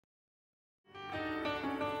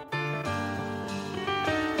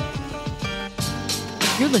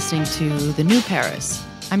You're listening to The New Paris.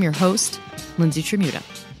 I'm your host, Lindsay Tremuta.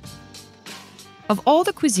 Of all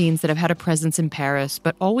the cuisines that have had a presence in Paris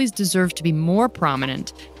but always deserve to be more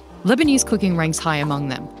prominent, Lebanese cooking ranks high among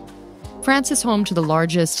them. France is home to the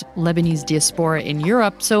largest Lebanese diaspora in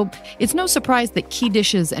Europe, so it's no surprise that key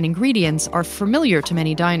dishes and ingredients are familiar to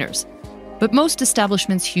many diners. But most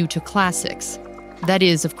establishments hew to classics. That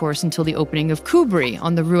is, of course, until the opening of Kubri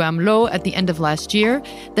on the Rue Amelot at the end of last year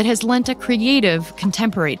that has lent a creative,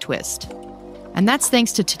 contemporary twist. And that's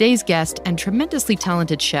thanks to today's guest and tremendously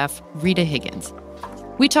talented chef, Rita Higgins.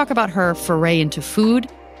 We talk about her foray into food,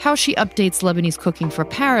 how she updates Lebanese cooking for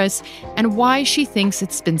Paris, and why she thinks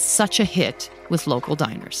it's been such a hit with local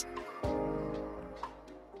diners.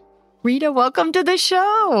 Rita, welcome to the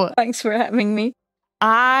show. Thanks for having me.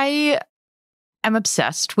 I am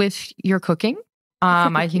obsessed with your cooking.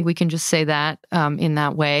 I think we can just say that in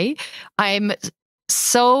that way. I'm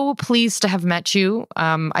so pleased to have met you.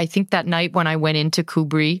 I think that night when I went into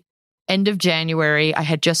Kubri, end of January, I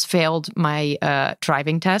had just failed my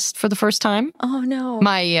driving test for the first time. Oh, no.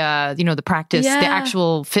 My, the practice, the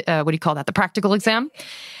actual, what do you call that? The practical exam.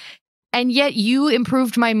 And yet you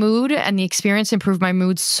improved my mood and the experience improved my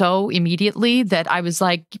mood so immediately that I was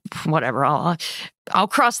like, whatever, I'll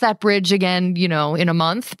cross that bridge again, in a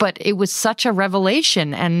month. But it was such a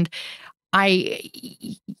revelation. And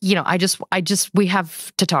we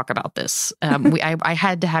have to talk about this. I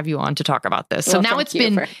had to have you on to talk about this. So now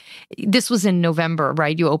this was in November,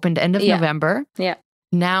 right? You opened end of November. Yeah.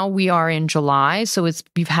 Now we are in July. So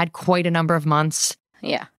you've had quite a number of months.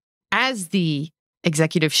 Yeah. As the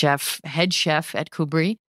executive chef, head chef at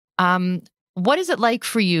Kubri. What is it like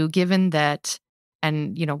for you, given that,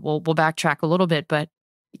 and, we'll backtrack a little bit, but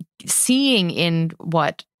seeing in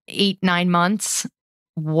 8-9 months,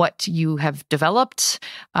 what you have developed,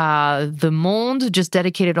 Le Monde just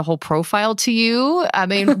dedicated a whole profile to you. I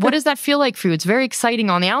mean, what does that feel like for you? It's very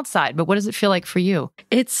exciting on the outside, but what does it feel like for you?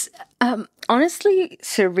 It's honestly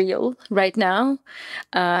surreal right now.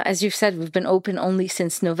 As you've said, we've been open only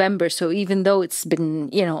since November. So even though it's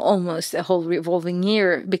been, almost a whole revolving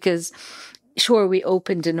year, because sure, we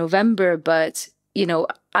opened in November, but,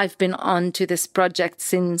 I've been on to this project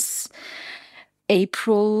since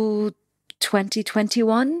April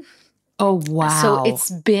 2021. Oh, wow. So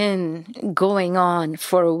it's been going on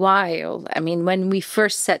for a while. I mean, when we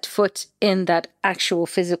first set foot in that actual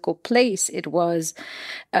physical place, it was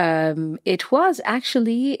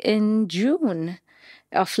actually in June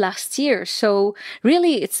of last year. So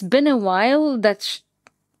really, it's been a while that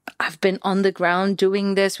I've been on the ground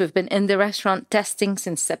doing this. We've been in the restaurant testing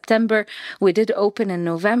since September. We did open in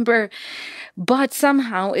November, but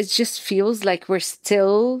somehow it just feels like we're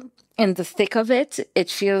still in the thick of it. It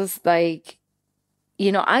feels like,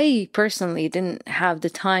 I personally didn't have the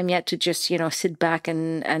time yet to just, sit back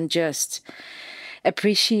and just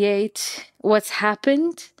appreciate what's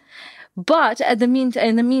happened. But in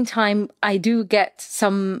the meantime, I do get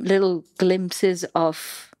some little glimpses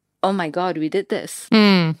of, oh my God, we did this.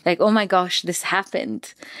 Like, oh my gosh, this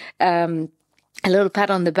happened. A little pat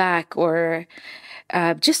on the back or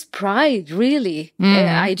just pride, really.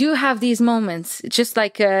 I do have these moments, just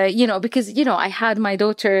like, because, I had my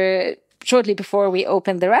daughter shortly before we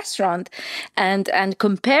opened the restaurant and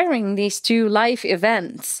comparing these two life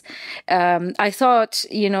events, I thought,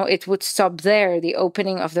 it would stop there, the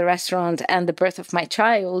opening of the restaurant and the birth of my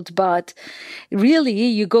child. But really,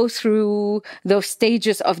 you go through those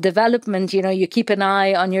stages of development. You keep an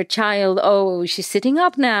eye on your child. Oh, she's sitting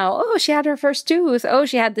up now. Oh, she had her first tooth. Oh,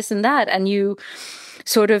 she had this and that. And you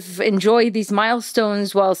sort of enjoy these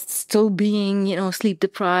milestones while still being, sleep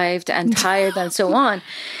deprived and tired and so on.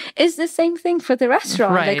 It's the same thing for the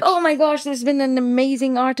restaurant. Right. Like, oh my gosh, there's been an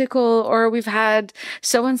amazing article, or we've had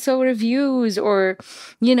so-and-so reviews, or,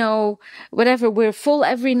 whatever. We're full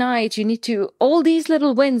every night. You need to, all these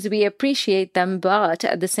little wins, we appreciate them, but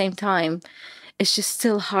at the same time, it's just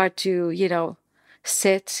still hard to,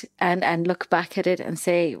 sit and look back at it and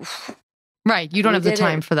say, right. You don't have the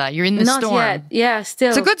time for that. You're in the storm. Not yet. Yeah, still.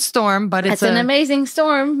 It's a good storm, but it's an amazing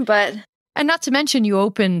storm, but... And not to mention you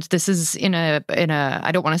opened, this is in a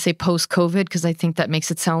I don't want to say post-COVID because I think that makes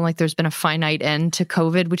it sound like there's been a finite end to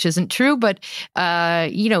COVID, which isn't true. But,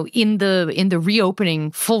 in the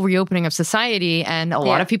reopening, full reopening of society, and a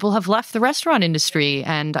lot of people have left the restaurant industry.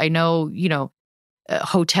 And I know,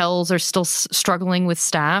 hotels are still struggling with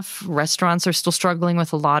staff. Restaurants are still struggling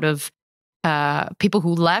with a lot of people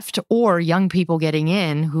who left or young people getting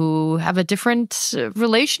in who have a different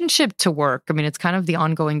relationship to work. I mean, it's kind of the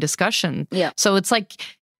ongoing discussion. Yeah. So it's like,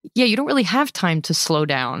 you don't really have time to slow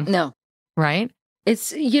down. No. Right?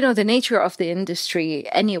 It's, the nature of the industry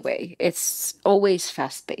anyway. It's always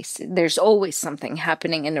fast-paced. There's always something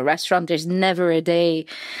happening in a restaurant. There's never a day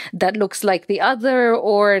that looks like the other,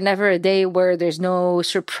 or never a day where there's no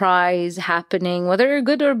surprise happening, whether a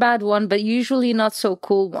good or bad one, but usually not so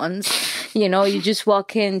cool ones. You just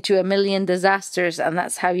walk into a million disasters, and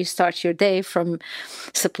that's how you start your day, from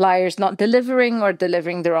suppliers not delivering or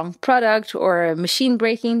delivering the wrong product or a machine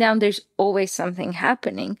breaking down. There's always something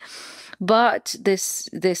happening. But this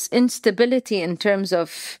instability in terms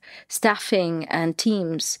of staffing and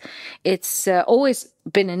teams, it's always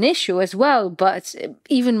been an issue as well, but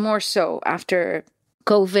even more so after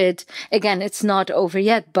COVID. Again, it's not over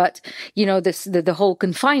yet, but the whole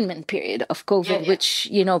confinement period of COVID, which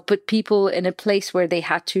put people in a place where they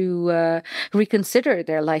had to reconsider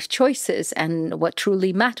their life choices and what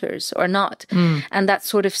truly matters or not. And that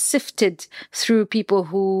sort of sifted through people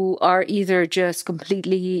who are either just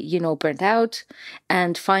completely burnt out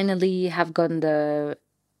and finally have gotten the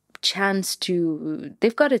chance to,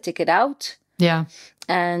 they've got a ticket out. Yeah.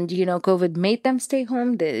 And, COVID made them stay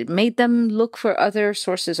home. They made them look for other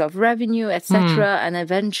sources of revenue, etc. And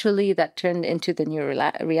eventually that turned into the new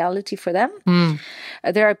reality for them.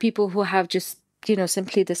 There are people who have just,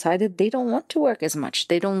 simply decided they don't want to work as much.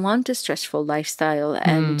 They don't want a stressful lifestyle,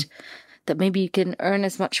 and that maybe you can earn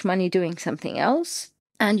as much money doing something else.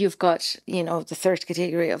 And you've got, the third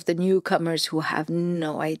category of the newcomers who have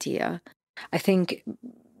no idea. I think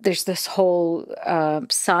there's this whole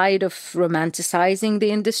side of romanticizing the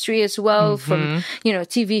industry as well, from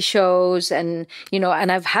TV shows, and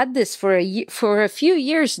and I've had this for a few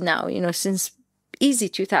years now, since easy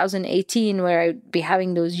 2018, where I'd be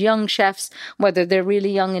having those young chefs, whether they're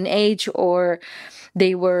really young in age or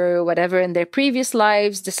they were whatever in their previous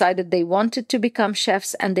lives, decided they wanted to become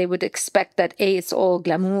chefs, and they would expect that it's all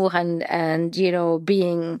glamour and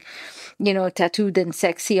being tattooed and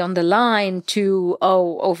sexy on the line, to,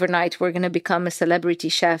 overnight we're going to become a celebrity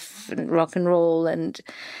chef and rock and roll and,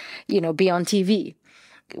 be on TV.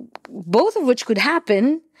 Both of which could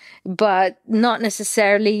happen, but not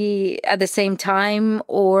necessarily at the same time,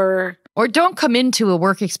 or don't come into a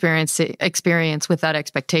work experience with that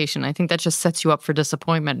expectation. I think that just sets you up for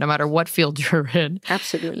disappointment, no matter what field you're in.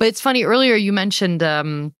 Absolutely. But it's funny, earlier you mentioned,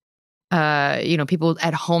 people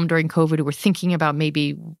at home during COVID who were thinking about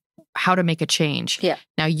maybe how to make a change. Yeah.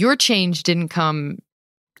 Now, your change didn't come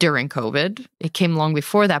during COVID. It came long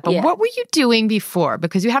before that. But what were you doing before?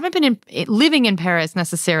 Because you haven't been living in Paris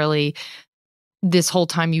necessarily this whole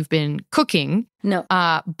time you've been cooking. No.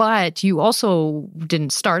 But you also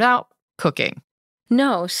didn't start out cooking.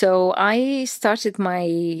 No. So I started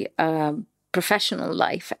my professional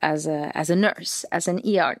life as a nurse, as an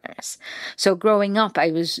ER nurse. So growing up,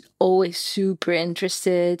 I was always super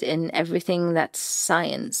interested in everything that's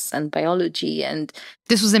science and biology. And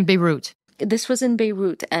this was in Beirut. This was in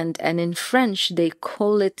Beirut, and in French, they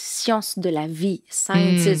call it sciences de la vie,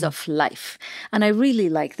 sciences of life. And I really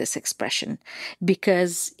like this expression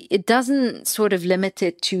because it doesn't sort of limit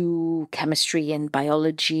it to chemistry and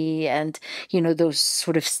biology and, those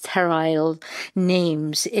sort of sterile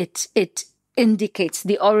names. It indicates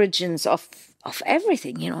the origins of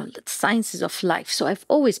everything, the sciences of life. So I've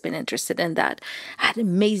always been interested in that. I had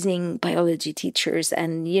amazing biology teachers,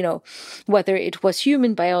 and, whether it was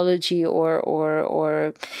human biology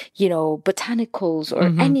or botanicals or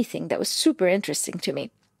anything, that was super interesting to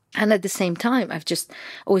me. And at the same time, I've just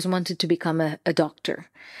always wanted to become a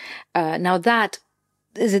doctor. Now that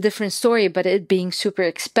is a different story, but it being super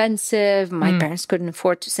expensive, my parents couldn't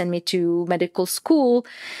afford to send me to medical school.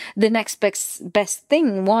 The next best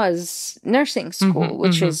thing was nursing school,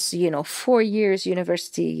 which is, 4 years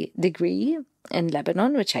university degree in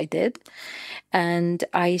Lebanon, which I did. And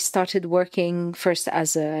I started working first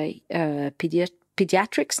as a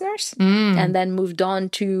pediatrics nurse, and then moved on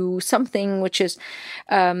to something which is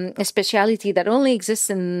a specialty that only exists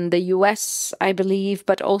in the US, I believe,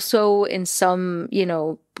 but also in some,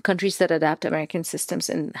 countries that adapt American systems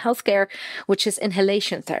in healthcare, which is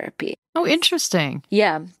inhalation therapy. Oh, interesting.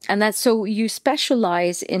 Yeah. And that's, so you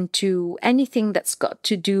specialize into anything that's got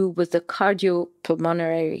to do with the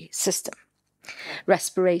cardiopulmonary system,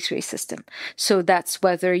 respiratory system. So that's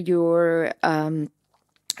whether you're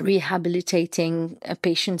rehabilitating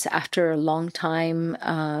patients after a long time,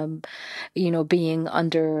 being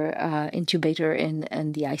under incubator in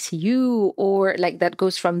the ICU, or like that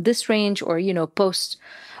goes from this range, or,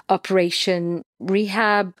 post-operation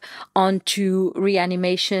rehab onto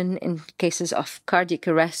reanimation in cases of cardiac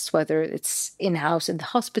arrest, whether it's in-house in the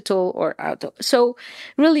hospital or out. So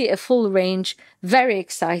really a full range, very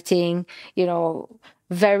exciting,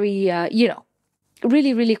 very,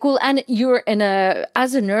 really, really cool. And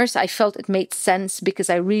as a nurse, I felt it made sense because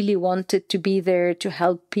I really wanted to be there to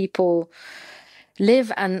help people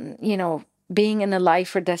live, and, being in a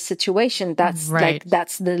life or death situation, that's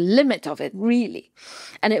that's the limit of it, really.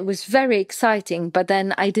 And it was very exciting, but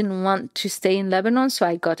then I didn't want to stay in Lebanon, so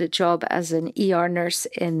I got a job as an ER nurse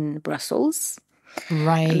in Brussels.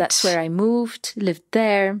 Right. And that's where I moved, lived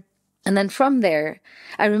there. And then from there,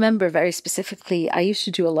 I remember very specifically, I used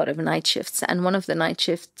to do a lot of night shifts. And one of the night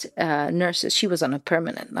shift nurses, she was on a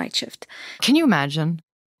permanent night shift. Can you imagine?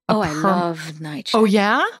 I love night shift. Oh,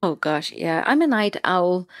 yeah? Oh, gosh, yeah. I'm a night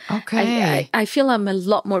owl. Okay. I feel I'm a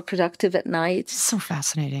lot more productive at night. So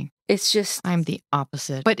fascinating. It's just... I'm the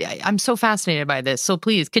opposite. But I'm so fascinated by this. So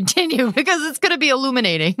please continue, because it's going to be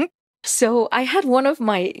illuminating. So I had one of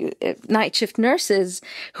my night shift nurses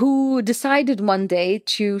who decided one day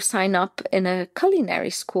to sign up in a culinary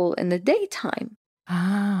school in the daytime.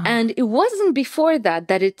 Ah. And it wasn't before that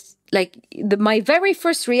it's like my very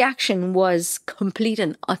first reaction was complete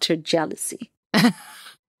and utter jealousy. And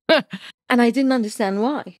I didn't understand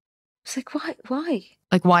why. It's like, why?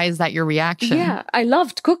 Like, why is that your reaction? Yeah, I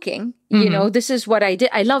loved cooking. This is what I did.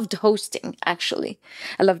 I loved hosting, actually.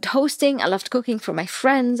 I loved hosting. I loved cooking for my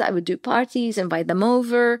friends. I would do parties, invite them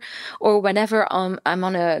over. Or whenever I'm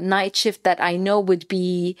on a night shift that I know would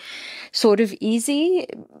be sort of easy.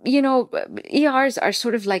 ERs are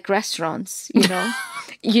sort of like restaurants,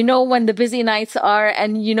 when the busy nights are,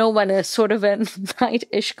 and when a sort of a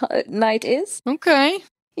night is. Okay.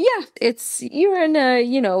 Yeah, you're in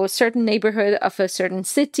a certain neighborhood of a certain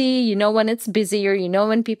city, when it's busier,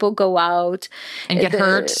 when people go out and get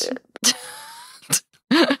hurt.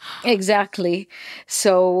 Exactly.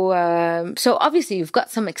 So obviously you've got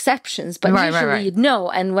some exceptions, but usually you'd know.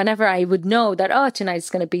 And whenever I would know that, tonight's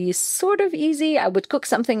going to be sort of easy, I would cook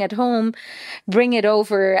something at home, bring it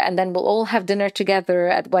over, and then we'll all have dinner together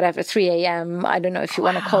at whatever, 3 a.m. I don't know if you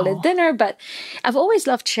want to call it dinner, but I've always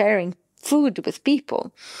loved sharing food with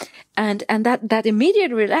people, and that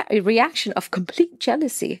immediate reaction of complete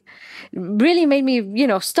jealousy really made me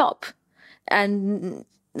stop and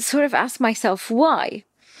sort of ask myself why.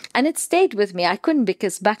 And it stayed with me. I couldn't,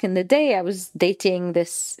 because back in the day I was dating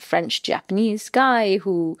this French-Japanese guy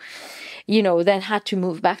who then had to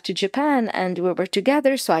move back to Japan, and we were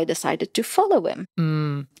together, so I decided to follow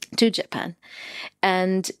him to Japan.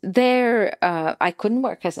 And there I couldn't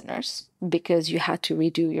work as a nurse because you had to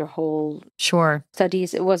redo your whole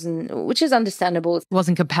studies. It wasn't, which is understandable. It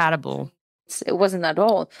wasn't compatible. It wasn't at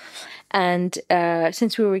all. And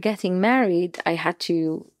since we were getting married, I had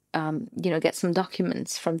to get some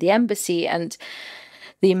documents from the embassy, and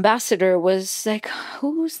the ambassador was like,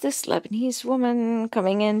 who's this Lebanese woman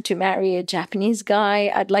coming in to marry a Japanese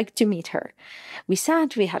guy? I'd like to meet her. We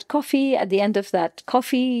sat, we had coffee. At the end of that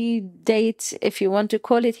coffee date, if you want to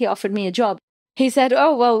call it, he offered me a job. He said,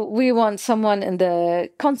 oh, well, we want someone in the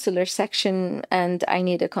consular section, and I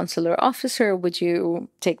need a consular officer. Would you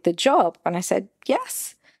take the job? And I said,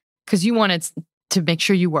 yes. Because you wanted to make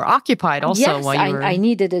sure you were occupied also. Yes, while you were... I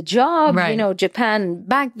needed a job. Right. Japan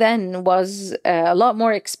back then was a lot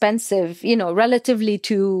more expensive, relatively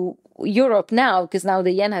to Europe now, because now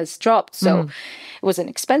the yen has dropped. So it was an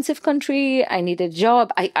expensive country. I needed a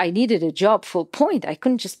job. I needed a job, full point. I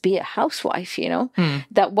couldn't just be a housewife,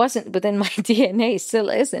 That wasn't within my DNA, still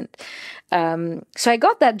isn't. So I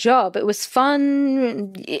got that job. It was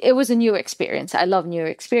fun. It was a new experience. I love new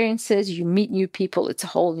experiences. You meet new people. It's a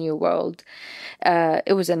whole new world.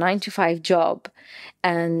 It was a 9-to-5 job.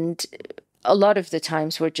 And a lot of the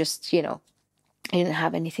times were just, I didn't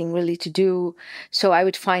have anything really to do. So I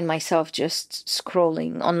would find myself just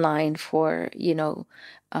scrolling online for, I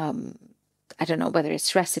don't know whether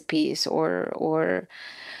it's recipes or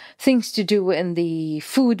things to do in the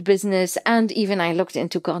food business. And even I looked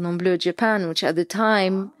into Cordon Bleu Japan, which at the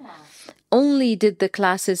time only did the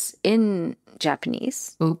classes in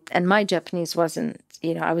Japanese. And my Japanese wasn't,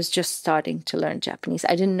 I was just starting to learn Japanese.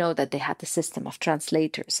 I didn't know that they had the system of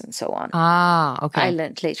translators and so on. Ah, okay. I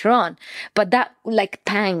learned later on. But that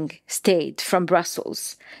pang stayed from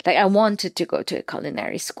Brussels. I wanted to go to a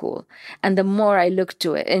culinary school. And the more I looked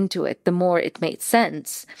into it, the more it made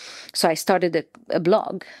sense. So I started a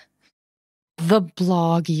blog. The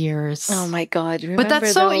blog years. Oh my God. Remember but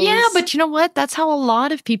that's so, those? yeah, but you know what? That's how a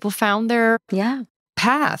lot of people found their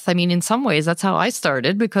path. I mean, in some ways, that's how I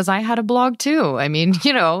started, because I had a blog too. I mean,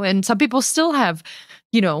 and some people still have,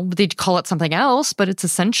 they call it something else, but it's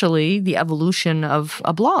essentially the evolution of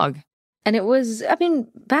a blog. And it was,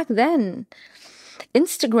 back then,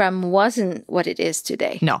 Instagram wasn't what it is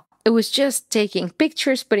today. No. It was just taking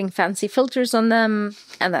pictures, putting fancy filters on them,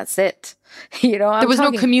 and that's it. There was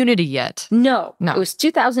no community yet. No. It was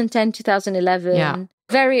 2010, 2011. Yeah.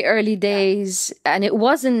 Very early days. And it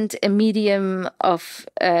wasn't a medium of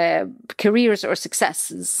careers or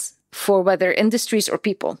successes for whether industries or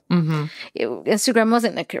people. Instagram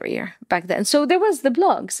wasn't a career back then. So there was the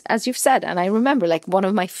blogs, as you've said. And I remember like one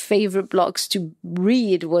of my favorite blogs to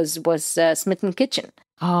read was Smitten Kitchen.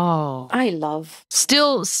 Oh, I love.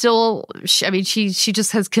 Still. I mean, she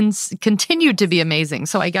just has continued to be amazing.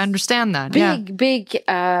 So I understand that. Big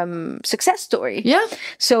success story. Yeah.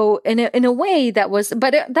 So in a way that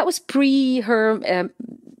was pre her,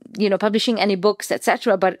 publishing any books,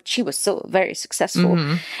 etc. But she was so very successful,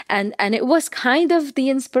 and it was kind of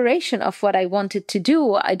the inspiration of what I wanted to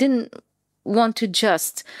do. I didn't want to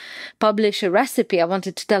just publish a recipe. I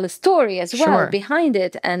wanted to tell a story as well behind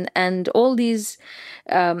it, and all these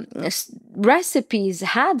recipes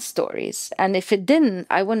had stories, and if it didn't,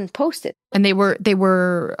 I wouldn't post it. And they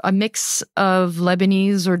were a mix of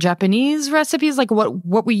Lebanese or Japanese recipes. Like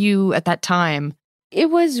what were you at that time? It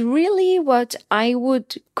was really what I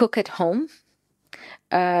would cook at home.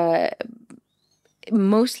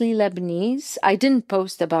 Mostly Lebanese. I didn't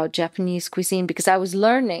post about Japanese cuisine because I was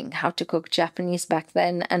learning how to cook Japanese back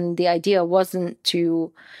then. And the idea wasn't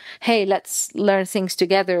to, hey, let's learn things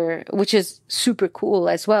together, which is super cool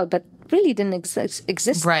as well, but really didn't exist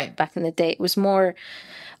back in the day. It was more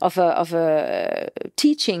of a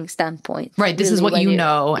teaching standpoint. Right. This is what you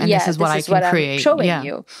know, and this is what I can create. I'm showing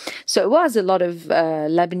you. So it was a lot of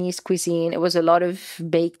Lebanese cuisine. It was a lot of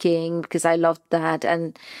baking because I loved that.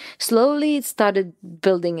 And slowly it started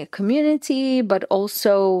building a community, but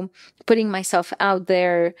also putting myself out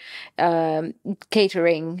there,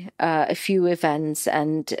 catering a few events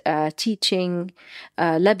and teaching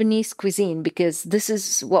Lebanese cuisine because this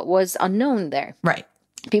is what was unknown there. Right.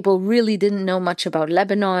 People really didn't know much about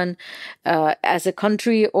Lebanon as a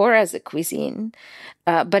country or as a cuisine.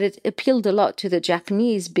 But it appealed a lot to the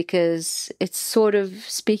Japanese because it's sort of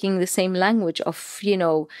speaking the same language of,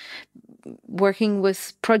 working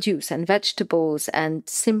with produce and vegetables and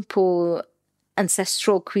simple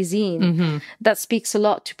ancestral cuisine. That speaks a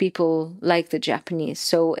lot to people like the Japanese.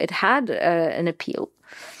 So it had an appeal.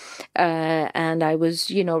 And I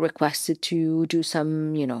was, requested to do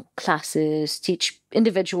some, classes, teach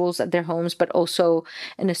individuals at their homes, but also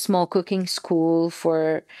in a small cooking school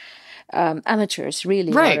for amateurs,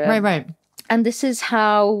 really. Right. And this is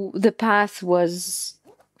how the path was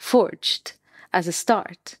forged as a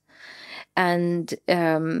start. And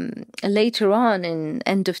later on, in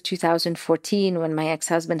end of 2014, when my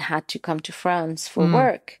ex-husband had to come to France for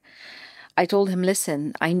work, I told him,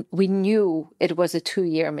 listen, we knew it was a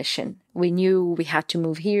 2-year mission. We knew we had to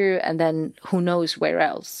move here and then who knows where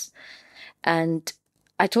else. And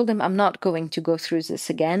I told him, I'm not going to go through this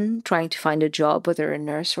again, trying to find a job, whether a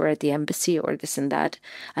nurse or at the embassy or this and that.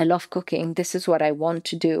 I love cooking. This is what I want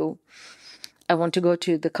to do. I want to go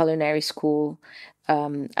to the culinary school.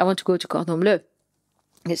 I want to go to Cordon Bleu.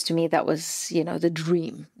 Because to me, that was, the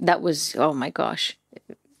dream. That was, oh my gosh,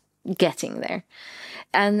 getting there.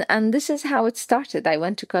 And this is how it started. I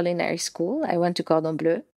went to culinary school. I went to Cordon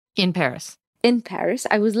Bleu. In Paris. In Paris.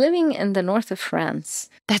 I was living in the north of France.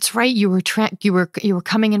 That's right. You were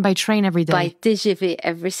coming in by train every day. By TGV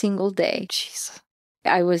every single day. Jeez.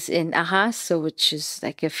 I was in Arras, which is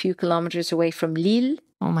like a few kilometers away from Lille.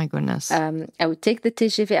 Oh my goodness. I would take the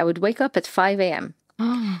TGV. I would wake up at 5 a.m.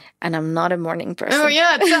 And I'm not a morning person. Oh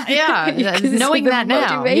yeah, knowing that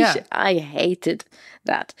now. Yeah. I hated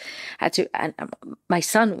that. And my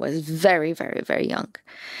son was very, very, very young.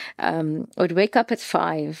 I would wake up at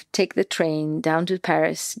 5, take the train down to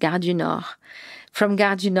Paris, Gare du Nord. From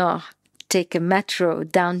Gare du Nord, take a metro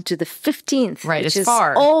down to the 15th, right? Which it's is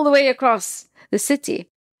far, all the way across the city.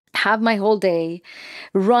 Have my whole day,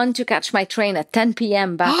 run to catch my train at 10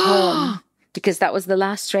 p.m. back home. Because that was the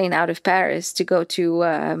last train out of Paris to go to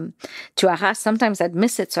Arras. Sometimes I'd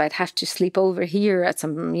miss it, so I'd have to sleep over here at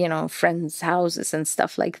some, friends' houses and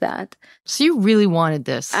stuff like that. So you really wanted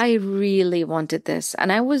this? I really wanted this.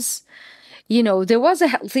 And I was, there was a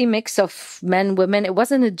healthy mix of men, women. It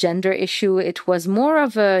wasn't a gender issue. It was more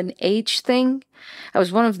of an age thing. I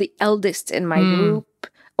was one of the eldest in my group.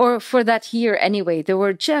 Or for that year anyway, there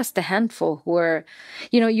were just a handful who were,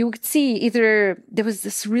 you could see either there was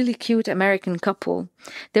this really cute American couple.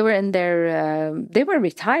 They were they were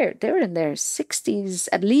retired. They were in their 60s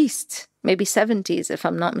at least, maybe 70s if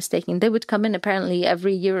I'm not mistaken. They would come in apparently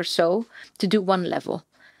every year or so to do one level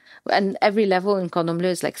And every level in Cordon Bleu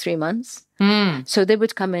is like 3 months. So they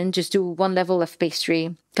would come in, just do one level of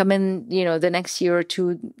pastry, come in, the next year or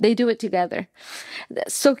two, they do it together.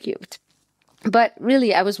 That's so cute. But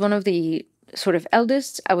really, I was one of the sort of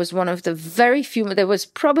eldest. I was one of the very few. There was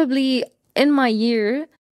probably in my year,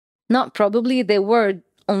 not probably, there were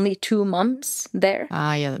only 2 moms there.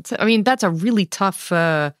 Yeah. That's a really tough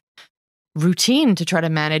routine to try to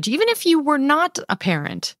manage, even if you were not a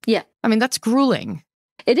parent. Yeah. That's grueling.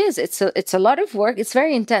 It is. It's a lot of work. It's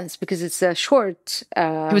very intense because it's a short.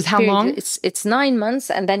 It was how period. Long? It's 9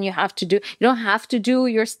 months, and then you don't have to do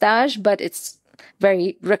your stage, but it's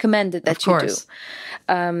very recommended that you do.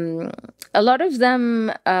 A lot of them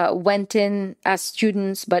went in as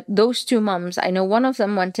students, but those 2 moms, I know one of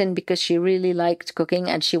them went in because she really liked cooking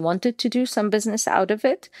and she wanted to do some business out of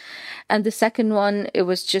it. And the second one, it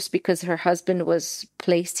was just because her husband was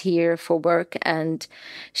placed here for work and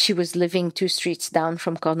she was living 2 streets down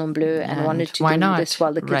from Cordon Bleu and wanted to do this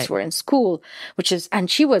while the kids were in school, and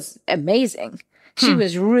she was amazing. She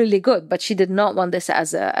was really good, but she did not want this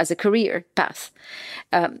as a career path.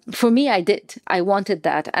 For me, I did. I wanted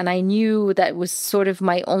that, and I knew that was sort of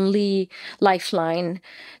my only lifeline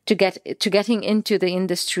to getting into the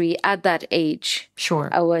industry at that age. Sure,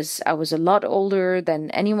 I was a lot older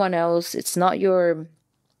than anyone else. It's not your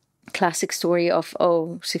classic story of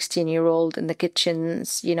 16-year-old in the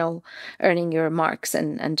kitchens, earning your marks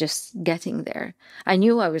and just getting there. I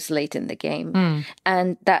knew I was late in the game,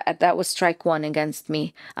 and that was strike 1 against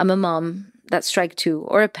me. I'm a mom. That's strike 2,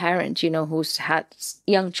 or a parent, who's had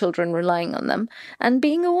young children relying on them, and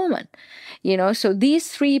being a woman, So these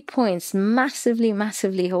 3 points massively,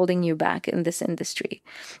 massively holding you back in this industry,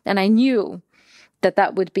 and I knew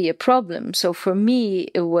that would be a problem. So for me,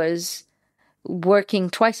 it was working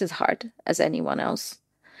twice as hard as anyone else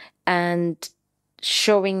and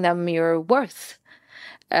showing them your worth.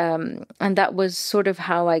 And that was sort of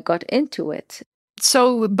how I got into it.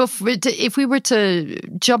 So if we were to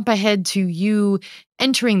jump ahead to you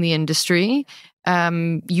entering the industry,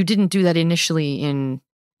 you didn't do that initially in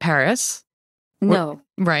Paris. No.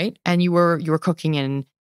 Right. And you were cooking in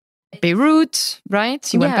Beirut,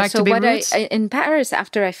 right? You went back to Beirut? In Paris,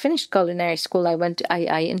 after I finished culinary school,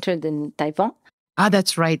 I interned in Taiwan.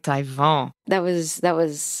 That's right, Taiwan. That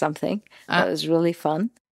was something. That was really fun.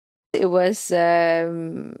 It was,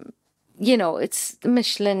 it's the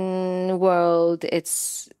Michelin world.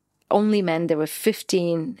 It's only men. There were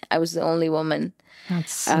 15. I was the only woman.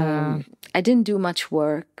 I didn't do much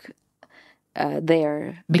work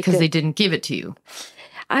there. Because they didn't give it to you?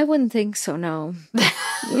 I wouldn't think so, no.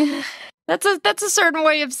 That's a certain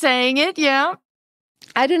way of saying it, yeah.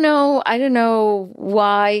 I don't know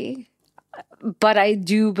why, but I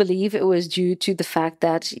do believe it was due to the fact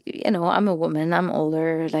that, I'm a woman, I'm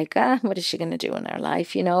older, like, what is she going to do in her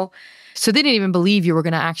life, So they didn't even believe you were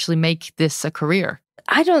going to actually make this a career?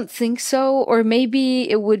 I don't think so. Or maybe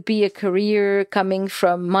it would be a career coming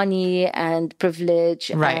from money and privilege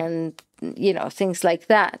and things like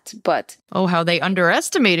that. But how they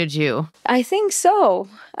underestimated you. I think so.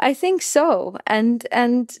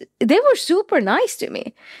 And they were super nice to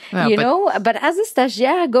me, but as a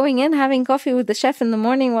stagiaire, going in, having coffee with the chef in the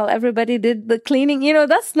morning while everybody did the cleaning,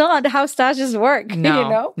 that's not how stages work,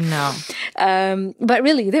 No. But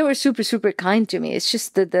really, they were super, super kind to me. It's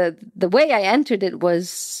just the way I entered it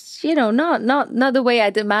was, not the way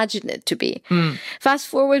I'd imagined it to be. Fast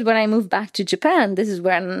forward, when I moved back to Japan, this is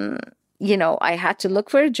when I had to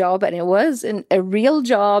look for a job, and it was a real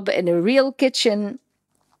job in a real kitchen.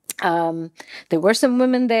 There were some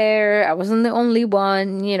women there. I wasn't the only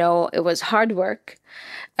one. It was hard work.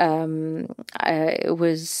 It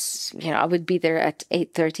was, I would be there at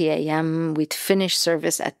 8:30 a.m. We'd finish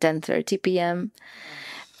service at 10:30 p.m.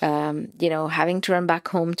 Having to run back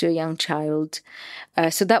home to a young child.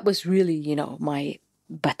 So that was really, my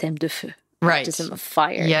baptême de feu. Right. Baptism of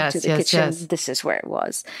fire into the kitchen. Yes. This is where it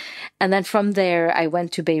was. And then from there, I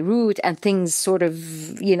went to Beirut, and things sort of,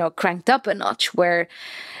 cranked up a notch, where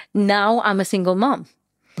now I'm a single mom.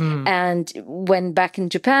 And when back in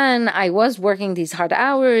Japan, I was working these hard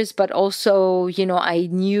hours, but also, I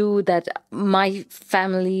knew that my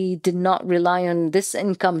family did not rely on this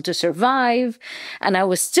income to survive, and I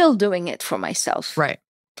was still doing it for myself. Right.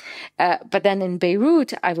 But then in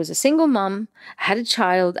Beirut, I was a single mom, had a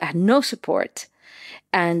child, I had no support.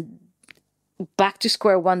 And back to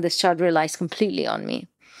square one, this child relies completely on me.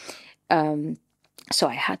 So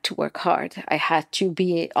I had to work hard. I had to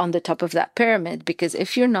be on the top of that pyramid, because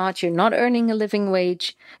if you're not earning a living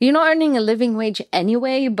wage. You're not earning a living wage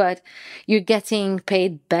anyway, but you're getting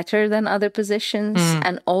paid better than other positions.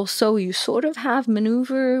 And also you sort of have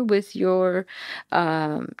maneuver with your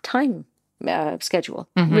time schedule,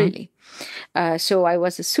 really. So I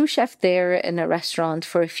was a sous chef there in a restaurant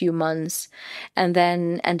for a few months, and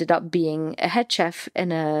then ended up being a head chef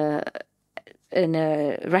in a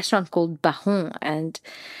restaurant called Baron. And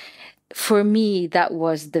for me, that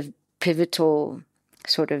was the pivotal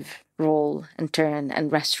sort of role and turn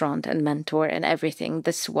and restaurant and mentor and everything.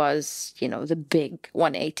 This was, the big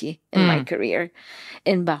 180 in my career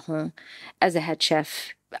in Baron. As a head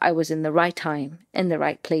chef, I was in the right time, in the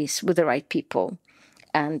right place, with the right people.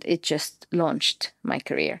 And it just launched my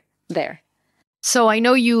career there. So I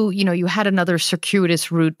know you had another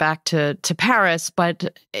circuitous route back to Paris,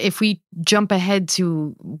 but if we jump ahead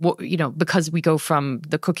to, because we go from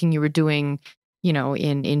the cooking you were doing,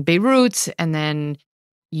 in Beirut, and then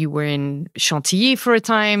you were in Chantilly for a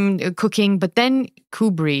time cooking, but then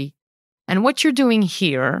Kubri, and what you're doing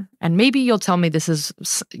here, and maybe you'll tell me this is,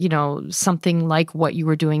 something like what you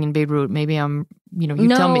were doing in Beirut. Maybe I'm,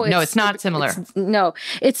 tell me. No, it's not similar.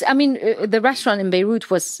 The restaurant in Beirut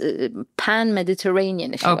was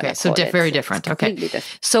pan-Mediterranean, if you want to call it. Very different. Okay.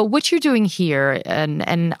 Different. So what you're doing here,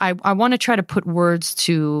 and I want to try to put words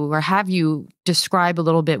to, or have you describe a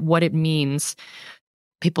little bit what it means.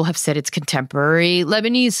 People have said it's contemporary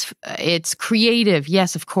Lebanese, it's creative,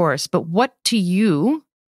 yes, of course. But what to you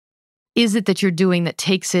is it that you're doing that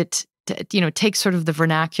takes it, takes sort of the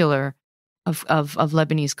vernacular of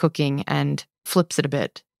Lebanese cooking and flips it a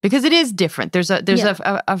bit? Because it is different. There's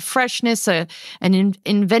a freshness, an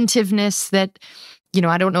inventiveness that,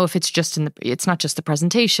 I don't know if it's just it's not just the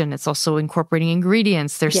presentation, it's also incorporating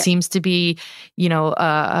ingredients. There seems to be,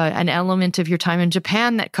 an element of your time in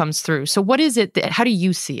Japan that comes through. So what is it how do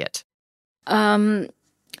you see it?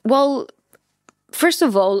 Well, first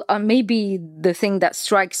of all, maybe the thing that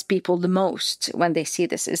strikes people the most when they see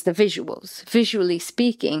this is the visuals. Visually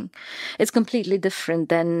speaking, it's completely different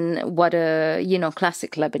than what a,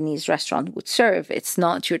 classic Lebanese restaurant would serve. It's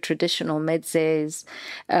not your traditional mezzes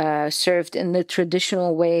served in the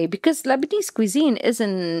traditional way, because Lebanese cuisine is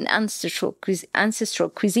an ancestral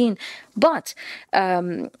cuisine. But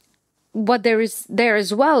what there is there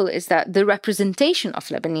as well is that the representation of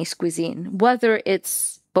Lebanese cuisine, whether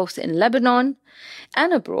it's both in Lebanon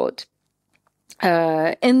and abroad,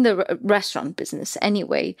 in the restaurant business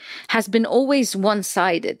anyway, has been always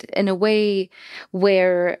one-sided, in a way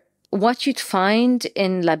where what you'd find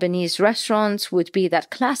in Lebanese restaurants would be that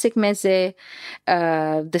classic meze,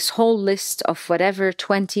 this whole list of whatever,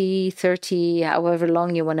 20, 30, however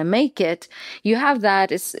long you want to make it. You have that.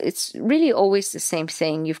 It's really always the same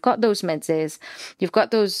thing. You've got those mezzes, you've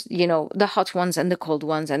got those, the hot ones and the cold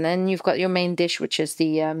ones. And then you've got your main dish, which is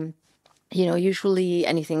the, usually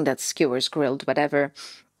anything that's skewers, grilled, whatever.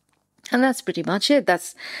 And that's pretty much it.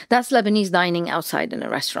 That's Lebanese dining outside in a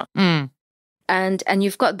restaurant. And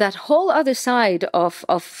you've got that whole other side of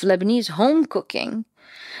Lebanese home cooking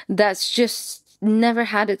that's just never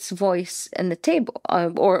had its voice in the table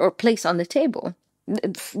or place on the table,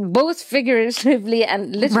 both figuratively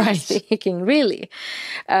and literally speaking, really.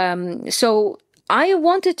 So I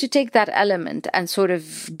wanted to take that element and sort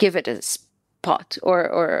of give it a spot or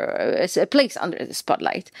a place under the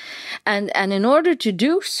spotlight, and in order to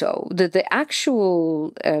do so, the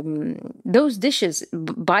actual those dishes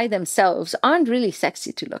by themselves aren't really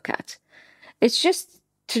sexy to look at. It's just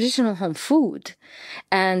traditional home food,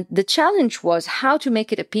 and the challenge was how to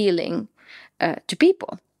make it appealing to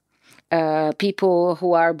people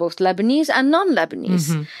who are both Lebanese and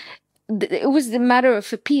non-Lebanese. It was the matter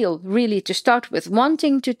of appeal, really, to start with,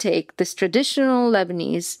 wanting to take this traditional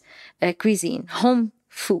Lebanese cuisine, home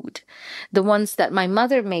food, the ones that my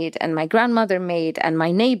mother made and my grandmother made and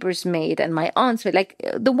my neighbors made and my aunts made, like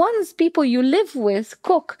the ones people you live with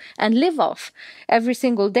cook and live off every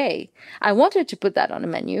single day. I wanted to put that on a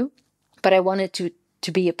menu, but I wanted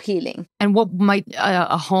to be appealing. And what might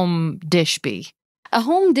a home dish be? A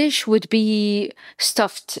home dish would be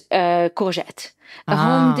stuffed courgette. A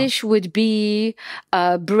home dish would be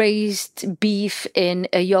braised beef in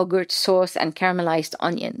a yogurt sauce and caramelized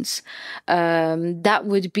onions. That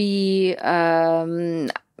would be,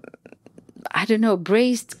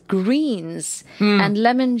 braised greens and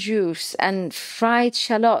lemon juice and fried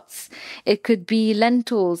shallots. It could be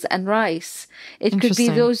lentils and rice. It could be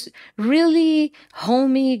those really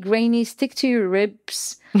homey, grainy, stick to your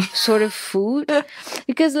ribs sort of food.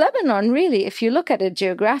 Because Lebanon, really, if you look at it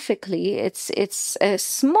geographically, it's a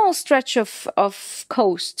small stretch of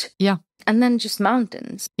coast. Yeah. and then just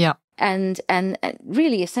mountains. Yeah. And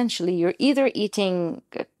really, essentially, you're either eating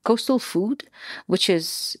coastal food, which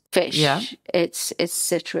is fish. Yeah. It's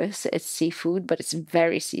citrus, it's seafood, but it's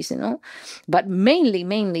very seasonal. But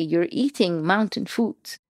mainly, you're eating mountain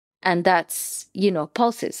foods. And that's,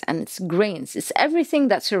 pulses and it's grains. It's everything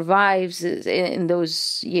that survives in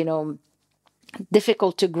those,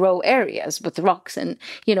 difficult to grow areas with rocks. And,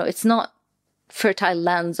 it's not fertile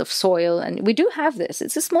lands of soil. And we do have this.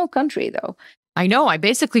 It's a small country, though. I know. I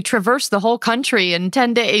basically traversed the whole country in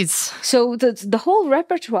 10 days. So the whole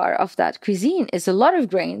repertoire of that cuisine is a lot of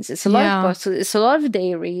grains. It's a lot of pasta. It's a lot of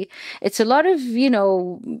dairy. It's a lot of,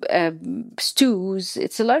 stews.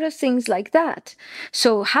 It's a lot of things like that.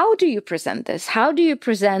 So how do you present this? How do you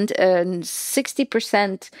present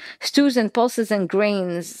 60% stews and pulses and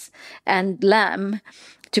grains and lamb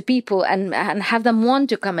to people and have them want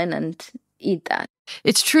to come in and eat that?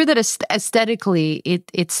 It's true that aesthetically,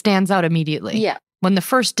 it stands out immediately. Yeah. When the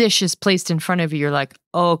first dish is placed in front of you, you're like,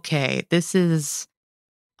 okay, this is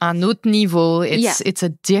un autre niveau. It's a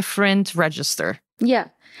different register. Yeah.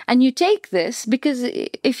 And you take this because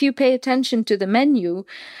if you pay attention to the menu,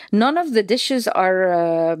 none of the dishes are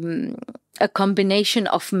a combination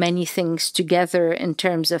of many things together in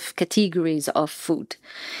terms of categories of food.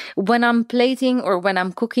 When I'm plating or when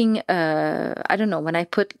I'm cooking, I don't know, when I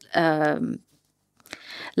put...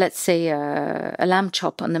 let's say a lamb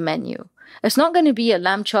chop on the menu. It's not going to be a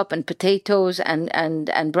lamb chop and potatoes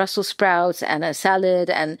and Brussels sprouts and a salad,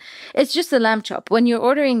 and it's just a lamb chop. When you're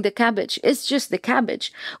ordering the cabbage, it's just the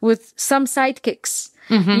cabbage with some sidekicks,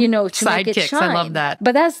 to make it shine. I love that.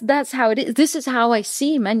 But that's how it is. This is how I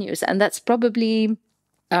see menus, and that's probably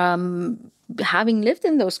having lived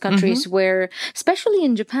in those countries where, especially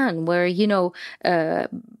in Japan, where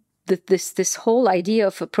this whole idea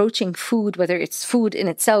of approaching food, whether it's food in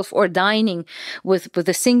itself or dining with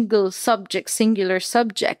a singular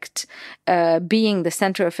subject being the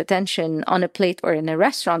center of attention on a plate or in a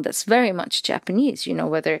restaurant, that's very much Japanese,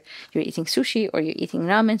 whether you're eating sushi or you're eating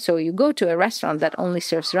ramen. So you go to a restaurant that only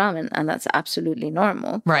serves ramen, and that's absolutely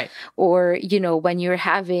normal. Right. Or, when you're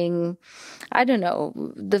having, I don't know,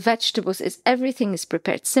 the vegetables, everything is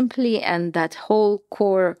prepared simply, and that whole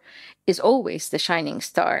core is always the shining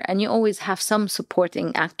star, and you always have some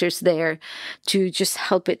supporting actors there to just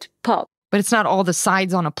help it pop. But it's not all the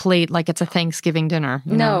sides on a plate like it's a Thanksgiving dinner.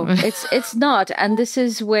 No, it's not. And this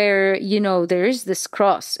is where, there is this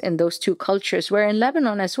cross in those two cultures, where in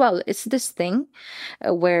Lebanon as well, it's this thing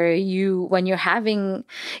where when you're having,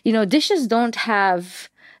 dishes don't have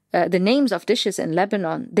the names of dishes in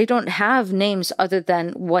Lebanon. They don't have names other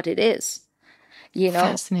than what it is.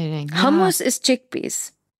 Fascinating. Hummus is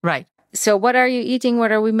chickpeas. Right. So what are you eating?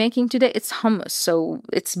 What are we making today? It's hummus. So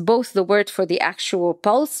it's both the word for the actual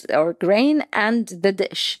pulse or grain and the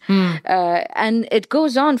dish. And it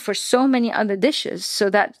goes on for so many other dishes. So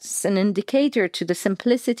that's an indicator to the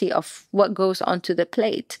simplicity of what goes onto the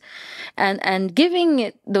plate. And giving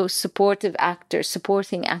it those supporting actors,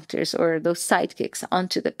 or those sidekicks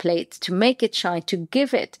onto the plate to make it shine, to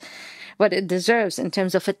give it what it deserves in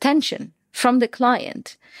terms of attention from the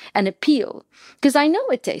client and appeal. Because I know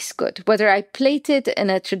it tastes good. Whether I plate it in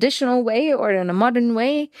a traditional way or in a modern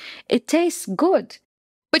way, it tastes good.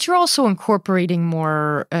 But you're also incorporating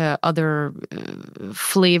more other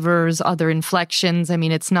flavors, other inflections. I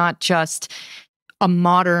mean, it's not just a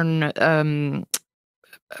modern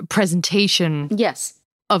presentation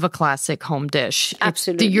of a classic home dish.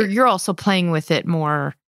 Absolutely. You're also playing with it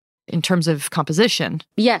more in terms of composition.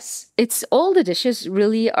 Yes, it's all the dishes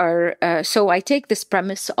really are. So I take this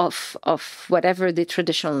premise of whatever the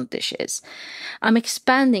traditional dish is. I'm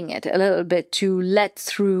expanding it a little bit to let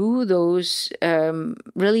through those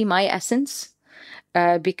really my essence.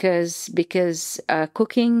 Because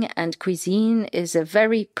cooking and cuisine is a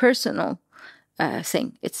very personal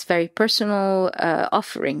thing. It's very personal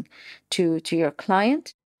offering to your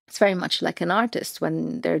client. It's very much like an artist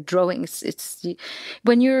when they're drawing. It's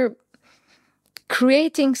when you're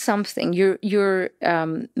creating something, you're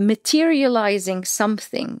materializing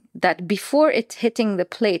something that before it hitting the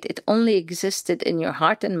plate, it only existed in your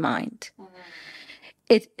heart and mind.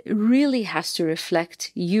 It really has to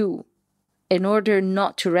reflect you in order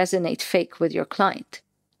not to resonate fake with your client.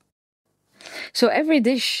 So every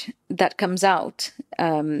dish that comes out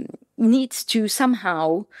needs to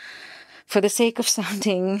somehow for the sake of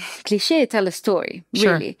sounding cliche, tell a story,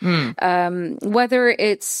 Sure. really. Whether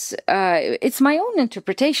it's my own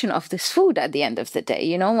interpretation of this food at the end of the day.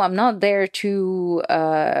 I'm not there to,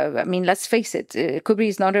 let's face it, Kubri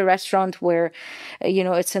is not a restaurant where,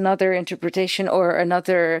 it's another interpretation or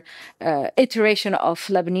another iteration of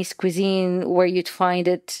Lebanese cuisine where you'd find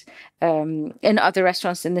it in other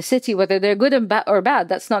restaurants in the city, whether they're good or bad.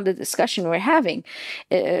 That's not the discussion we're having.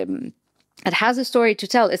 It has a story to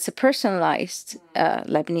tell. It's a personalized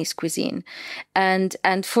Lebanese cuisine.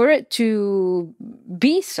 And for it to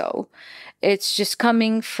be so, it's just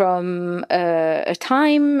coming from a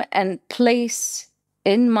time and place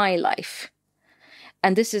in my life.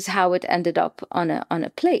 And this is how it ended up on a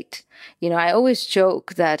plate. I always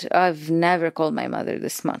joke that I've never called my mother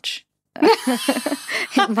this much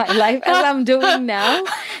in my life as I'm doing now,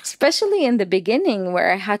 especially in the beginning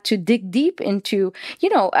where I had to dig deep into,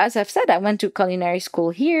 as I've said, I went to culinary school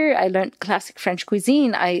here. I learned classic French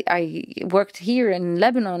cuisine. I worked here in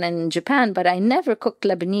Lebanon and in Japan, but I never cooked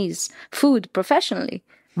Lebanese food professionally.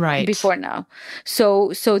 Right. Before now.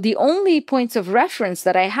 So the only points of reference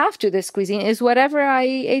that I have to this cuisine is whatever I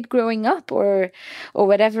ate growing up or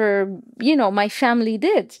whatever, my family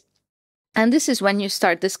did. And this is when you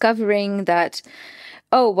start discovering that,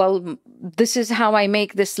 this is how I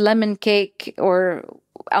make this lemon cake or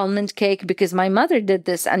almond cake because my mother did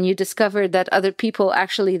this. And you discover that other people,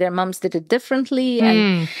 actually, their moms did it differently.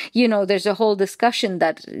 And, there's a whole discussion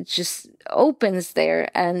that just opens there.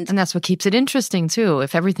 And that's what keeps it interesting, too.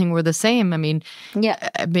 If everything were the same,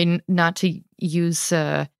 not to use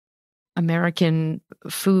American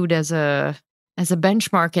food as a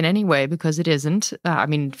benchmark in any way, because it isn't.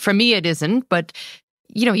 For me, it isn't. But,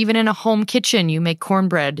 even in a home kitchen, you make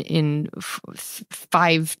cornbread in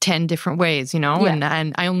 5-10 different ways, and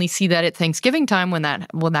I only see that at Thanksgiving time when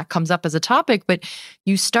that comes up as a topic. But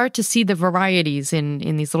you start to see the varieties in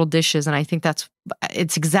these little dishes. And I think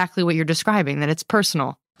it's exactly what you're describing, that it's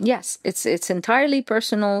personal. Yes, it's entirely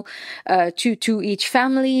personal to each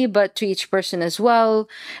family, but to each person as well.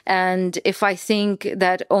 And if I think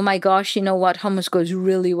that, oh my gosh, you know what, hummus goes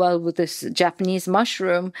really well with this Japanese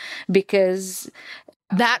mushroom, because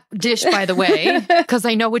that dish, by the way, because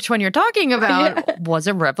I know which one you're talking about, was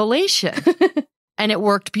a revelation. And it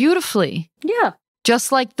worked beautifully. Yeah.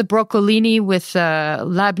 Just like the broccolini with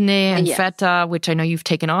labneh and feta, which I know you've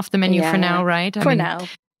taken off the menu for now, right? For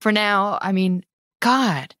now,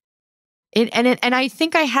 God, and I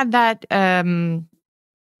think I had that.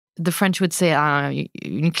 The French would say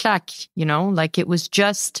une claque, like it was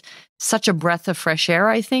just such a breath of fresh air,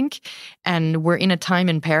 I think. And we're in a time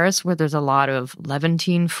in Paris where there's a lot of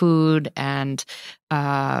Levantine food and,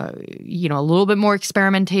 a little bit more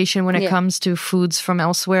experimentation when it comes to foods from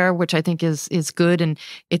elsewhere, which I think is good. And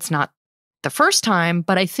it's not the first time,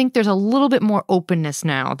 but I think there's a little bit more openness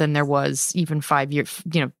now than there was even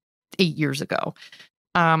 8 years ago.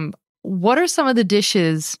 What are some of the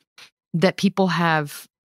dishes that people have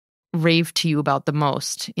raved to you about the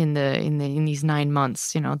most in these 9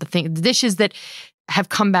 months? The dishes that have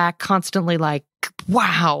come back constantly, like,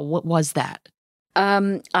 wow, what was that?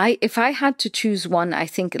 If I had to choose one, I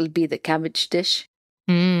think it'll be the cabbage dish.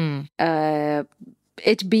 It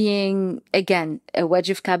being, again, a wedge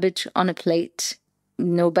of cabbage on a plate,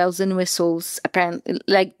 no bells and whistles. Apparently,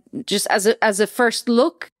 like, just as a first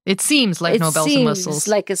look, it seems like no bells and whistles. It seems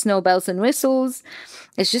like it's no bells and whistles.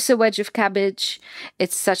 It's just a wedge of cabbage.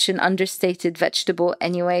 It's such an understated vegetable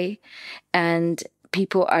anyway, and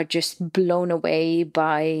people are just blown away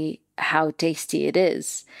by how tasty it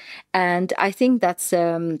is. And I think that's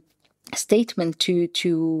a statement to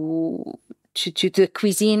the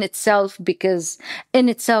cuisine itself, because in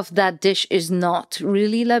itself that dish is not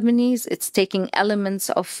really Lebanese. It's taking elements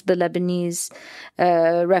of the Lebanese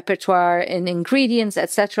repertoire and ingredients,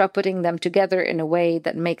 etc., putting them together in a way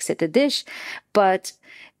that makes it a dish. But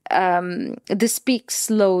this speaks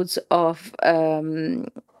loads of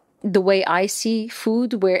the way I see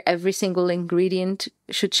food, where every single ingredient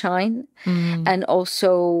should shine. And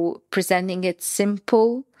also presenting it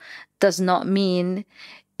simple does not mean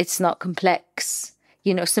it's not complex.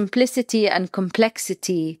 Simplicity and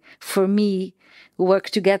complexity for me work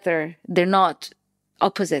together. They're not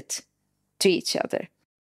opposite to each other.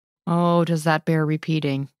 Oh, does that bear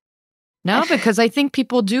repeating? No, because I think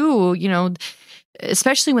people do,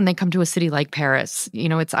 especially when they come to a city like Paris,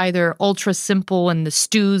 it's either ultra simple and the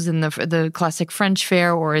stews and the classic French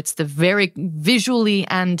fare, or it's the very visually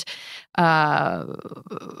and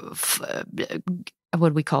what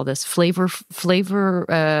do we call this? Flavor,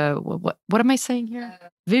 what am I saying here?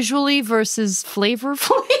 Visually versus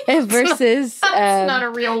flavorfully? Versus... That's not a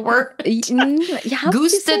real word.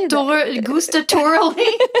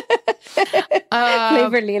 Gustatorily?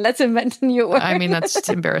 Flavorly. Let's invent a new word. I mean, that's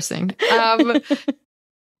embarrassing.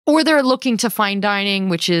 Or they're looking to fine dining,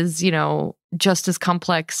 which is, just as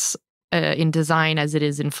complex in design as it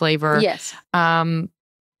is in flavor. Yes.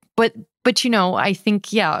 But I think,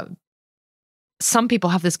 some people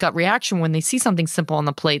have this gut reaction when they see something simple on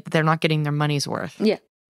the plate that they're not getting their money's worth. Yeah.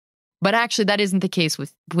 But actually, that isn't the case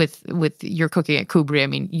with your cooking at Kubri. I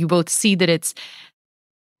mean, you both see that it's,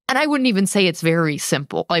 and I wouldn't even say it's very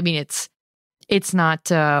simple. I mean, it's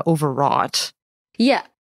not overwrought. Yeah.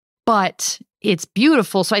 But it's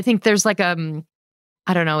beautiful. So I think there's like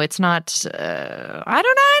I don't know. It's not. I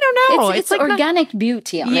don't know. It's like organic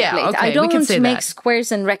beauty on a plate. Okay, I don't make that.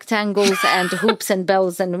 squares and rectangles and hoops and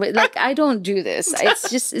bells and I don't do this. It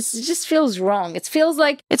just feels wrong. It feels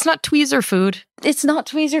like it's not tweezer food. It's not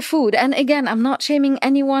tweezer food. And again, I'm not shaming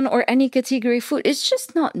anyone or any category of food. It's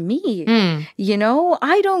just not me.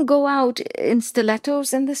 I don't go out in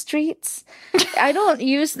stilettos in the streets. I don't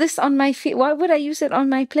use this on my feet. Why would I use it on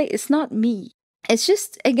my plate? It's not me. It's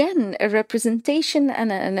just, again, a representation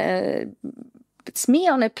and it's me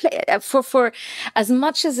on a plate. For as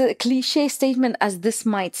much as a cliche statement as this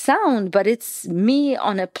might sound, but it's me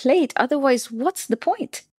on a plate. Otherwise, what's the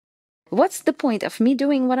point? What's the point of me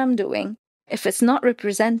doing what I'm doing if it's not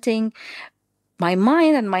representing my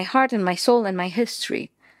mind and my heart and my soul and my history?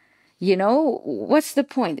 What's the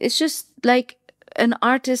point? It's just like an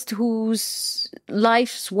artist whose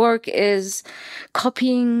life's work is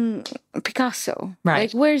copying Picasso. Right.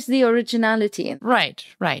 Like, where's the originality? Right.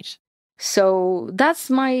 So that's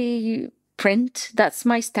my print. That's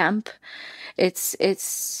my stamp. It's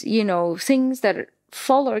things that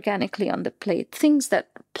fall organically on the plate, things that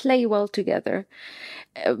play well together.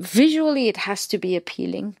 Visually, it has to be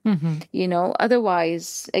appealing. Mm-hmm.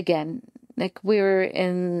 Otherwise, again, like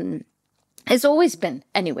it's always been,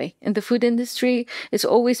 anyway, in the food industry, it's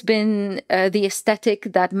always been the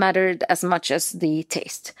aesthetic that mattered as much as the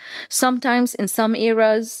taste. Sometimes in some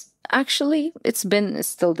eras, actually, it's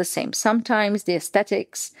still the same. Sometimes the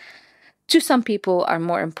aesthetics, to some people, are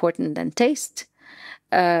more important than taste.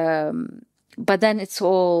 But then it's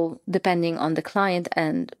all depending on the client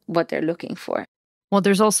and what they're looking for. Well,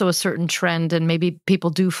 there's also a certain trend, and maybe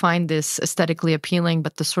people do find this aesthetically appealing,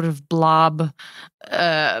 but the sort of blob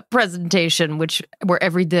presentation, where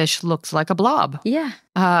every dish looks like a blob. Yeah.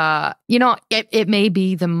 It may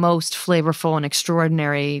be the most flavorful and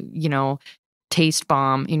extraordinary, taste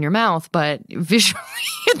bomb in your mouth, but visually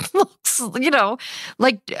it looks,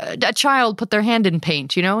 like a child put their hand in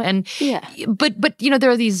paint, and yeah. But there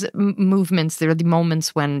are these movements, there are the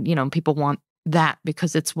moments when, people want that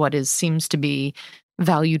because it's what seems to be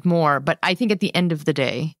valued more. But I think at the end of the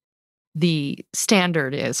day, the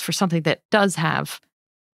standard is for something that does have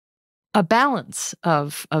a balance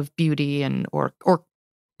of beauty and or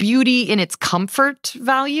beauty in its comfort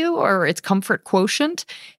value or its comfort quotient,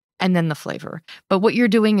 and then the flavor. But what you're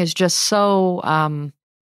doing is just so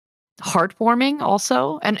heartwarming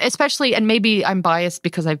also. And especially, and maybe I'm biased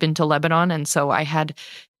because I've been to Lebanon, and so I had,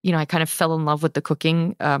 I kind of fell in love with the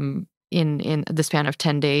cooking in the span of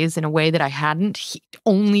 10 days in a way that I hadn't,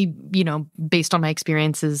 only, based on my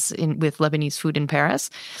experiences with Lebanese food in Paris.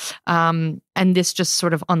 And this just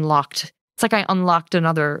sort of unlocked, it's like I unlocked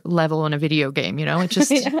another level in a video game, it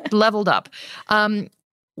just leveled up.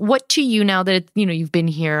 What to you now that, you've been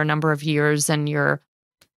here a number of years and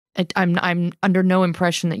I'm under no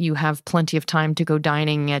impression that you have plenty of time to go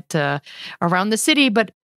dining at around the city,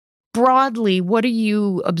 but broadly, what do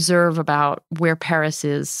you observe about where Paris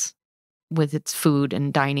is with its food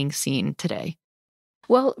and dining scene today?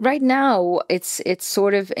 Well, right now, it's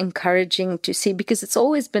sort of encouraging to see, because it's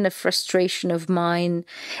always been a frustration of mine,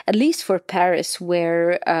 at least for Paris,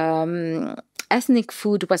 where ethnic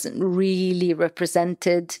food wasn't really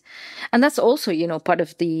represented. And that's also, part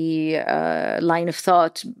of the line of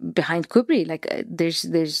thought behind Kubri. Like,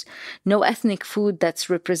 there's no ethnic food that's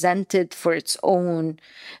represented for its own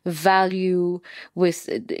value with,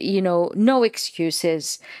 no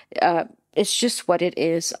excuses. It's just what it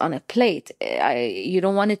is on a plate. You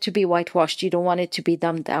don't want it to be whitewashed. You don't want it to be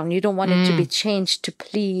dumbed down. You don't want it to be changed to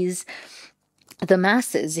please the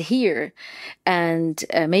masses here. And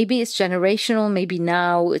maybe it's generational. Maybe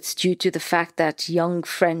now it's due to the fact that young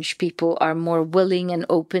French people are more willing and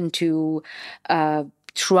open to,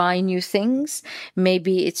 try new things.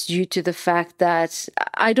 Maybe it's due to the fact that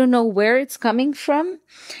I don't know where it's coming from.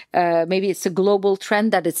 Maybe it's a global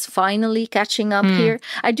trend that it's finally catching up here.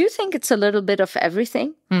 I do think it's a little bit of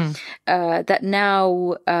everything. That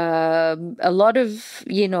now a lot of,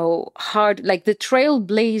 hard, like the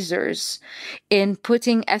trailblazers in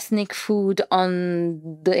putting ethnic food on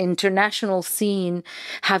the international scene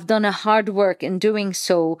have done a hard work in doing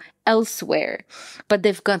so elsewhere, but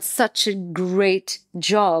they've got such a great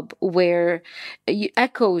job where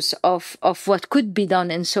echoes of what could be done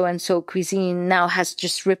in so and so cuisine now has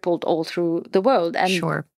just rippled all through the world. And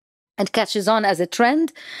Sure. It catches on as a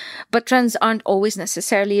trend, but trends aren't always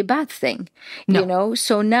necessarily a bad thing,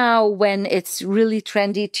 So now when it's really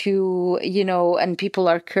trendy to, and people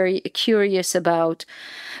are curious about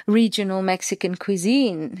regional Mexican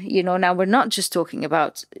cuisine, now we're not just talking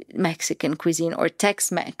about Mexican cuisine or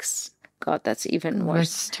Tex-Mex. God, that's even worse.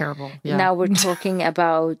 That's terrible. Yeah. Now we're talking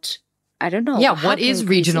about, I don't know. Yeah, what is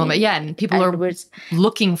regional? cuisine. Yeah, and people are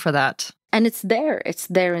looking for that. And it's there. It's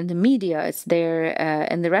there in the media. It's there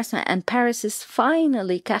in the restaurant. And Paris is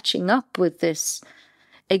finally catching up with this.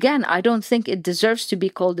 Again, I don't think it deserves to be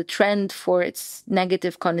called a trend for its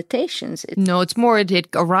negative connotations. No, it's more it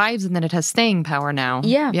arrives and then it has staying power now.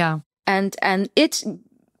 Yeah. Yeah. And it's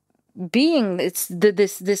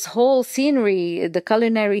this whole scenery, the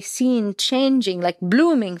culinary scene changing, like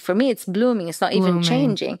blooming. For me, it's blooming. It's not even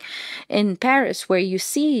changing. In Paris, where you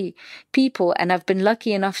see people, and I've been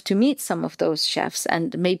lucky enough to meet some of those chefs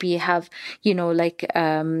and maybe have, like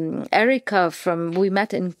Erica we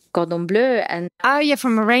met in Cordon Bleu. And yeah,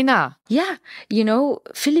 from Morena. Yeah,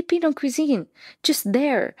 Filipino cuisine, just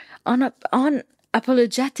there,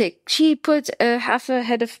 unapologetic. She put half a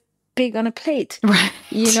head of pig on a plate, right?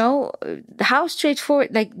 How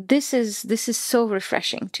straightforward. Like this is so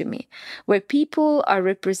refreshing to me, where people are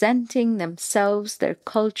representing themselves, their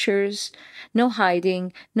cultures, no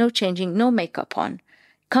hiding, no changing, no makeup on.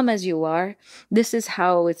 Come as you are. This is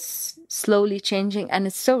how it's slowly changing, and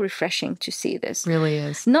it's so refreshing to see this. Really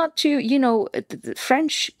is. Not to,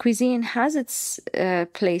 French cuisine has its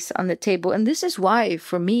place on the table, and this is why,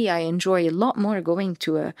 for me, I enjoy a lot more going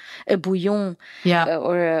to a bouillon,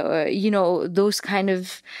 or those kind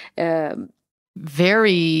of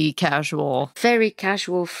very casual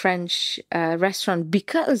French restaurant,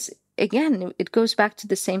 because again, it goes back to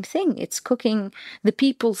the same thing. It's cooking the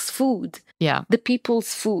people's food. Yeah. The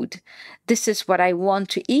people's food. This is what I want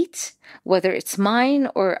to eat, whether it's mine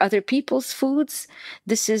or other people's foods.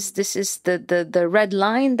 This is the red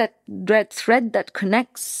line, that red thread that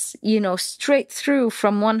connects, straight through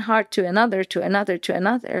from one heart to another, to another, to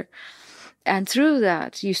another. And through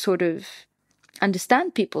that, you sort of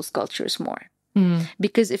understand people's cultures more.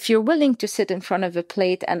 Because if you're willing to sit in front of a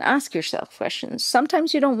plate and ask yourself questions,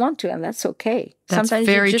 sometimes you don't want to, and that's okay. Sometimes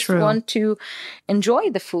you just want to enjoy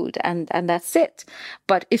the food, and that's it.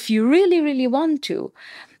 But if you really, really want to,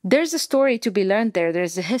 there's a story to be learned there.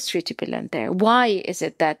 There's a history to be learned there. Why is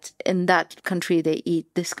it that in that country they eat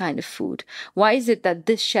this kind of food? Why is it that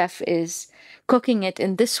this chef is cooking it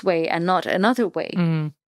in this way and not another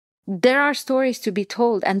way? There are stories to be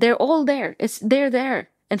told, and they're all there. They're there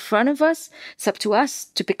in front of us. It's up to us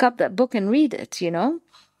to pick up that book and read it,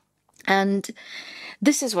 And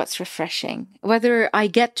this is what's refreshing, whether I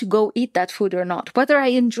get to go eat that food or not, whether I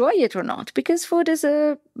enjoy it or not, because food is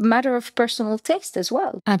a matter of personal taste as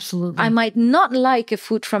well. Absolutely. I might not like a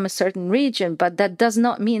food from a certain region, but that does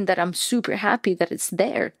not mean that I'm super happy that it's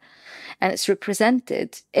there and it's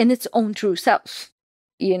represented in its own true self.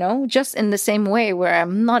 Just in the same way where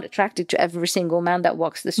I'm not attracted to every single man that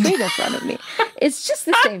walks the street in front of me. It's just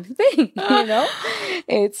the same thing,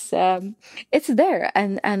 It's there,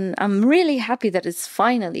 and I'm really happy that it's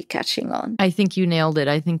finally catching on. I think you nailed it.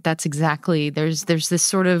 I think that's exactly, there's this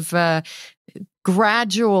sort of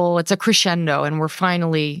gradual, it's a crescendo, and we're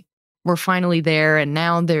finally there, and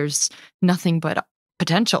now there's nothing but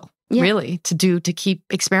potential, really, to keep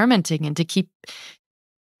experimenting and to keep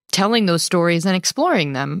telling those stories and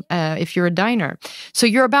exploring them if you're a diner. So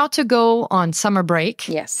you're about to go on summer break.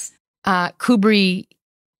 Yes. Kubri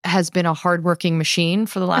has been a hardworking machine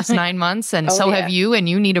for the last 9 months, and have you, and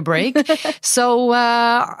you need a break. So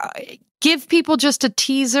give people just a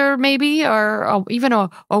teaser, maybe, or even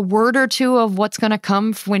a word or two of what's going to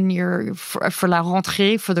come when you're for la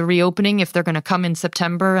rentrée, for the reopening, if they're going to come in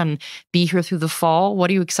September and be here through the fall.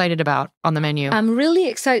 What are you excited about on the menu? I'm really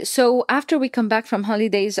excited. So after we come back from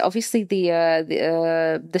holidays, obviously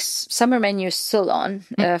the summer menu is still on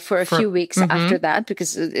for a few weeks after that,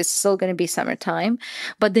 because it's still going to be summertime.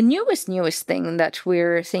 But the newest thing that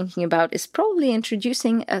we're thinking about is probably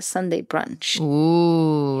introducing a Sunday brunch.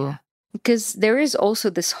 Ooh. Because there is also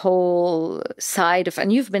this whole side of,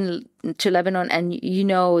 and you've been to Lebanon and you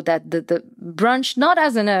know that the brunch, not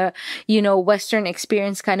as in a, Western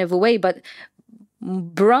experience kind of a way, but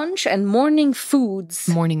brunch and morning foods.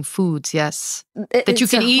 Morning foods, yes. That you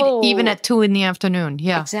can eat even at 2 p.m.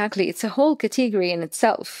 Yeah. Exactly. It's a whole category in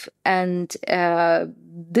itself. And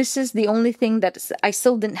this is the only thing that I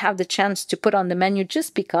still didn't have the chance to put on the menu,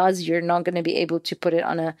 just because you're not going to be able to put it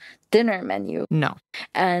on a dinner menu. No.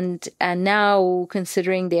 And now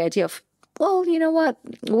considering the idea of, well, you know what?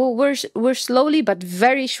 Well, we're slowly but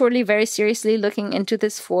very surely, very seriously looking into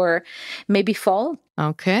this for maybe fall.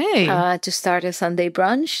 Okay. To start a Sunday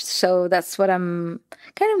brunch. So that's what I'm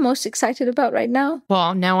kind of most excited about right now.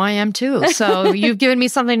 Well, now I am too. So you've given me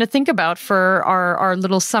something to think about for our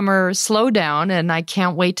little summer slowdown, and I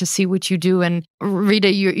can't wait to see what you do. And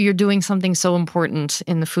Rita, you're doing something so important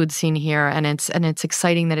in the food scene here, and it's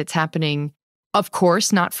exciting that it's happening. Of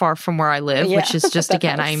course, not far from where I live, which is just,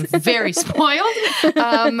 again, I'm very spoiled.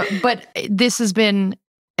 But this has been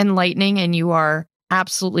enlightening, and you are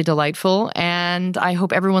absolutely delightful. And I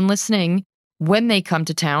hope everyone listening, when they come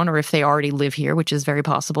to town, or if they already live here, which is very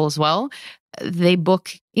possible as well, they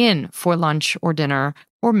book in for lunch or dinner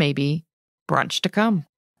or maybe brunch to come.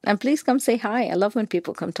 And please come say hi. I love when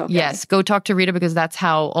people come talk. Yes, go talk to Rita, because that's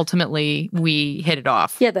how ultimately we hit it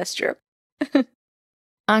off. Yeah, that's true.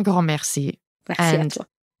 Un grand merci. And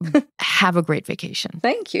have a great vacation.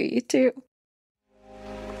 Thank you. You too.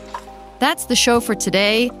 That's the show for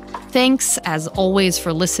today. Thanks, as always,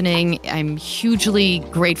 for listening. I'm hugely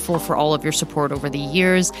grateful for all of your support over the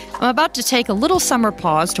years. I'm about to take a little summer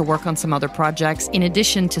pause to work on some other projects, in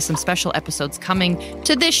addition to some special episodes coming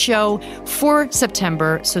to this show for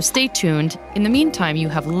September, so stay tuned. In the meantime, you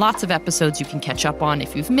have lots of episodes you can catch up on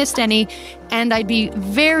if you've missed any, and I'd be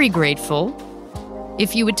very grateful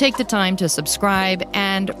if you would take the time to subscribe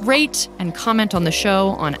and rate and comment on the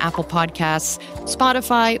show on Apple Podcasts,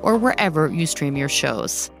 Spotify, or wherever you stream your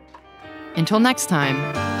shows. Until next time,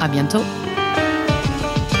 à bientôt.